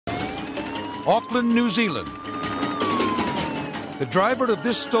Auckland, New Zealand. The driver of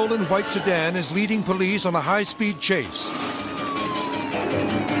this stolen white sedan is leading police on a high-speed chase.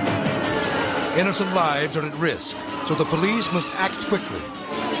 Innocent lives are at risk, so the police must act quickly.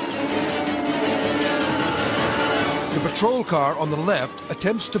 The patrol car on the left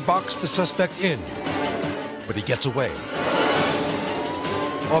attempts to box the suspect in, but he gets away.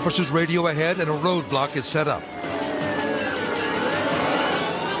 Officers radio ahead and a roadblock is set up.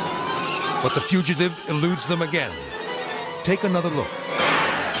 But the fugitive eludes them again. Take another look.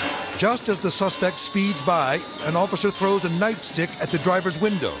 Just as the suspect speeds by, an officer throws a nightstick at the driver's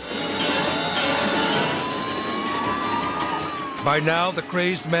window. By now, the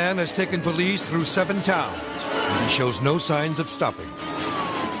crazed man has taken police through 7 towns, and he shows no signs of stopping.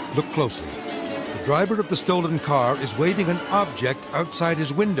 Look closely. The driver of the stolen car is waving an object outside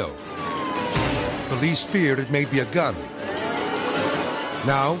his window. Police feared it may be a gun.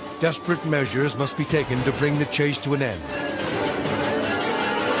 Now, desperate measures must be taken to bring the chase to an end.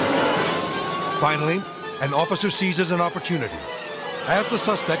 Finally, an officer seizes an opportunity. As the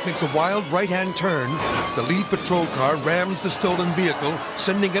suspect makes a wild right-hand turn, the lead patrol car rams the stolen vehicle,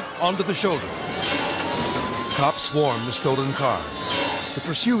 sending it onto the shoulder. Cops swarm the stolen car. The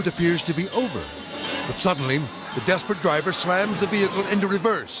pursuit appears to be over, but suddenly, the desperate driver slams the vehicle into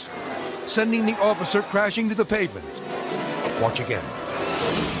reverse, sending the officer crashing to the pavement. Watch again.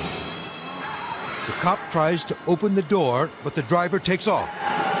 The cop tries to open the door, but the driver takes off.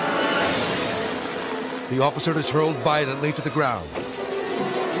 The officer is hurled violently to the ground.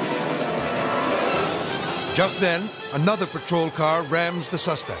 Just then, another patrol car rams the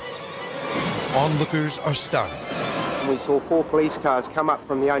suspect. Onlookers are stunned. We saw 4 police cars come up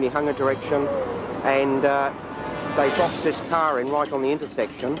from the Onehunga direction, and they boxed this car in right on the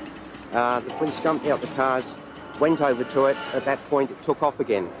intersection. The police jumped out the cars, went over to it. At that point, it took off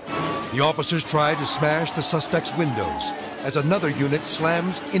again. The officers try to smash the suspect's windows as another unit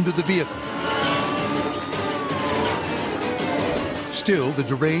slams into the vehicle. Still, the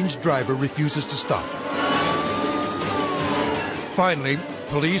deranged driver refuses to stop. Finally,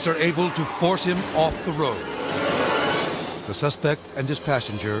 police are able to force him off the road. The suspect and his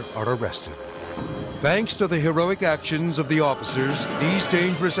passenger are arrested. Thanks to the heroic actions of the officers, these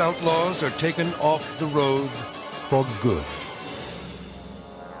dangerous outlaws are taken off the road for good.